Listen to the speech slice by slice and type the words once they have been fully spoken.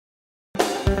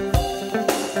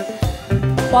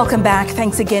Welcome back.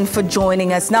 Thanks again for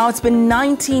joining us. Now, it's been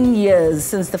 19 years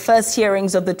since the first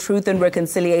hearings of the Truth and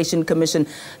Reconciliation Commission.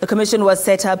 The commission was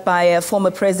set up by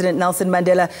former President Nelson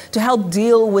Mandela to help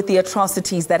deal with the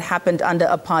atrocities that happened under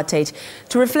apartheid.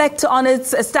 To reflect on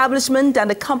its establishment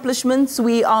and accomplishments,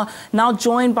 we are now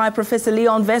joined by Professor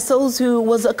Leon Wessels, who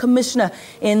was a commissioner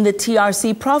in the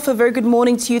TRC. Prof, a very good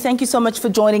morning to you. Thank you so much for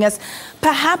joining us.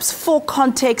 Perhaps for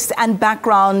context and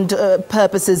background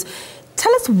purposes,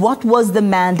 tell us what was the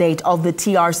mandate of the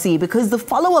TRC, because the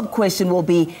follow-up question will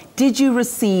be, did you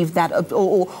receive that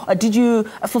or did you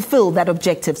fulfill that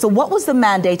objective? So what was the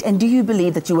mandate, and do you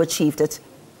believe that you achieved it?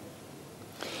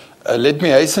 Let me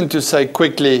hasten to say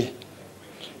quickly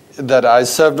that I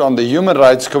served on the Human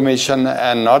Rights Commission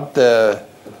and not the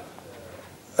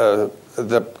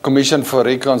Commission for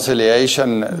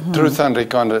Reconciliation,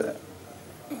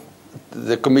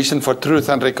 the Commission for Truth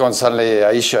and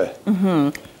Reconciliation.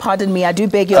 Pardon me, I do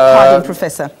beg your pardon,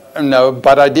 Professor. No,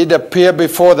 but I did appear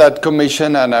before that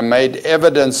commission and I made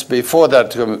evidence before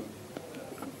that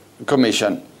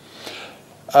commission.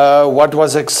 What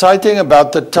was exciting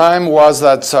about the time was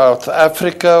that South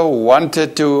Africa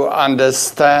wanted to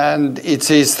understand its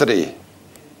history.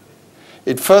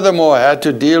 It furthermore had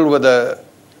to deal with the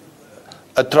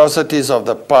atrocities of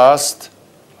the past,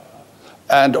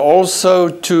 and also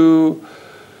to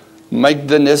make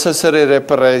the necessary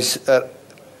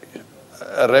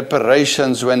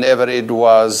reparations whenever it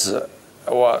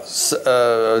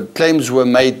claims were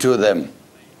made to them.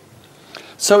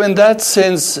 So in that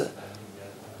sense,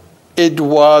 it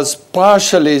was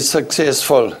partially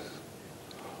successful,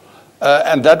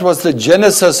 and that was the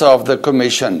genesis of the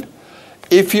commission.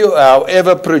 If you,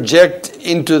 however, project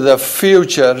into the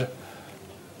future,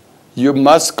 you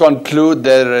must conclude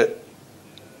there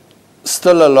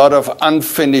still a lot of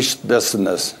unfinished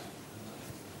business.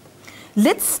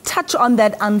 Let's touch on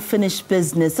that unfinished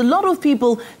business. A lot of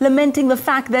people lamenting the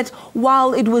fact that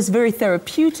while it was very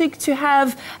therapeutic to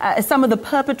have some of the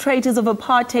perpetrators of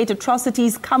apartheid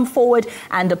atrocities come forward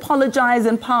and apologize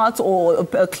in part or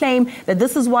claim that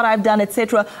this is what I've done,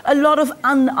 etc., a lot of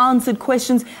unanswered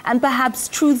questions and perhaps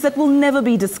truths that will never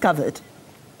be discovered.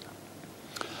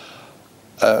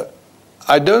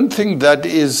 I don't think that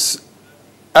is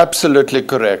absolutely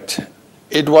correct.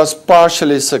 It was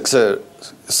partially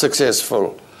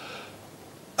successful.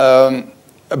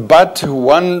 But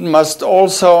one must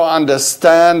also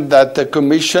understand that the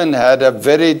Commission had a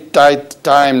very tight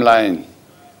timeline.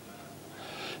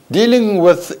 Dealing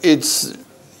with its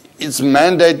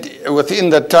mandate within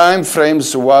the time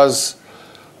frames was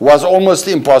almost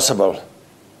impossible.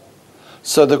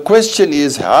 So the question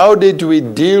is, how did we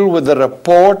deal with the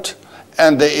report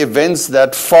and the events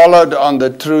that followed on the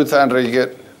Truth and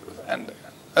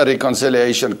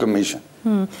Reconciliation Commission?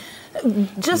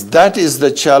 That is the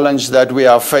challenge that we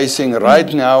are facing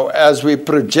right now as we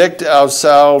project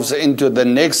ourselves into the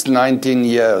next 19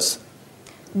 years.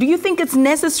 Do you think it's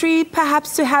necessary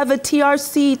perhaps to have a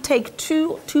TRC take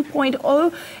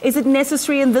 2.0? Is it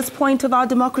necessary in this point of our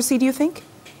democracy, do you think?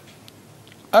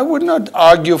 I would not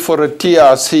argue for a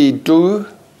TRC 2.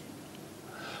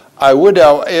 I would,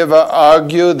 however,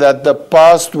 argue that the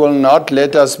past will not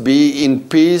let us be in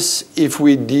peace if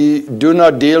we do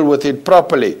not deal with it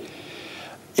properly.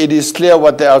 It is clear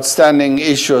what the outstanding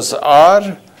issues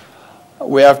are.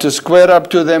 We have to square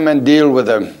up to them and deal with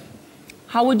them.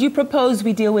 How would you propose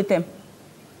we deal with them?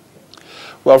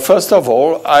 Well, first of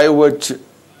all, I would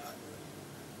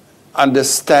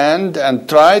understand and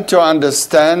try to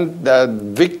understand that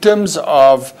victims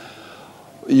of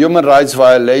human rights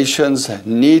violations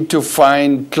need to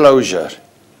find closure.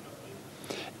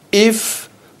 If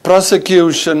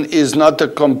prosecution is not a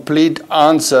complete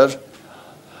answer,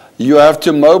 you have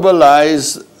to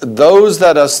mobilize those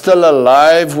that are still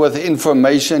alive with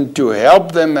information to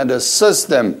help them and assist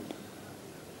them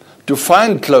to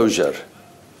find closure.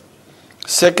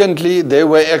 Secondly, there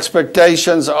were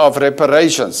expectations of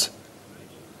reparations.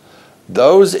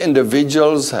 Those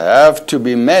individuals have to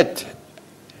be met,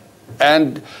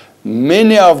 and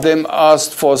many of them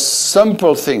asked for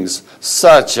simple things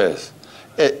such as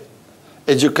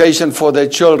education for their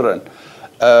children,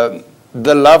 the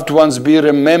loved ones be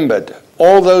remembered.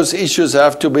 All those issues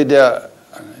have to be dealt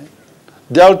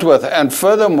with, and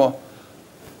furthermore,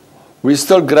 we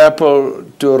still grapple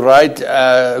to write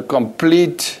a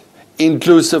complete,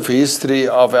 inclusive history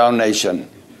of our nation.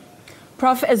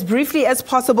 Prof, as briefly as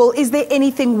possible, is there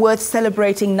anything worth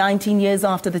celebrating 19 years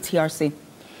after the TRC?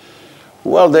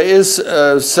 Well, there is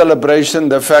a celebration,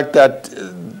 the fact that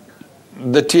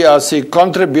the TRC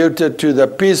contributed to the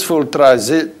peaceful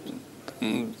transition,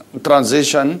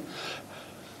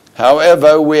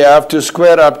 However, we have to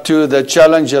square up to the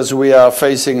challenges we are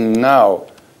facing now.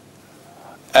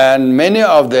 And many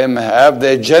of them have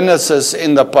their genesis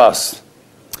in the past.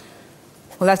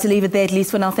 We'll have to leave it there, at least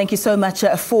for now. Thank you so much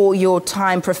for your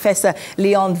time, Professor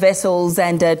Leon Wessels,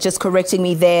 and just correcting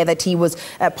me there that he was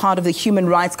part of the Human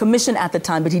Rights Commission at the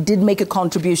time, but he did make a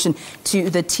contribution to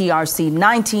the TRC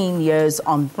 19 years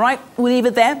on. Right, we'll leave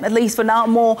it there, at least for now.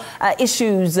 More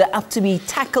issues up to be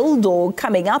tackled or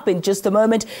coming up in just a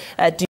moment.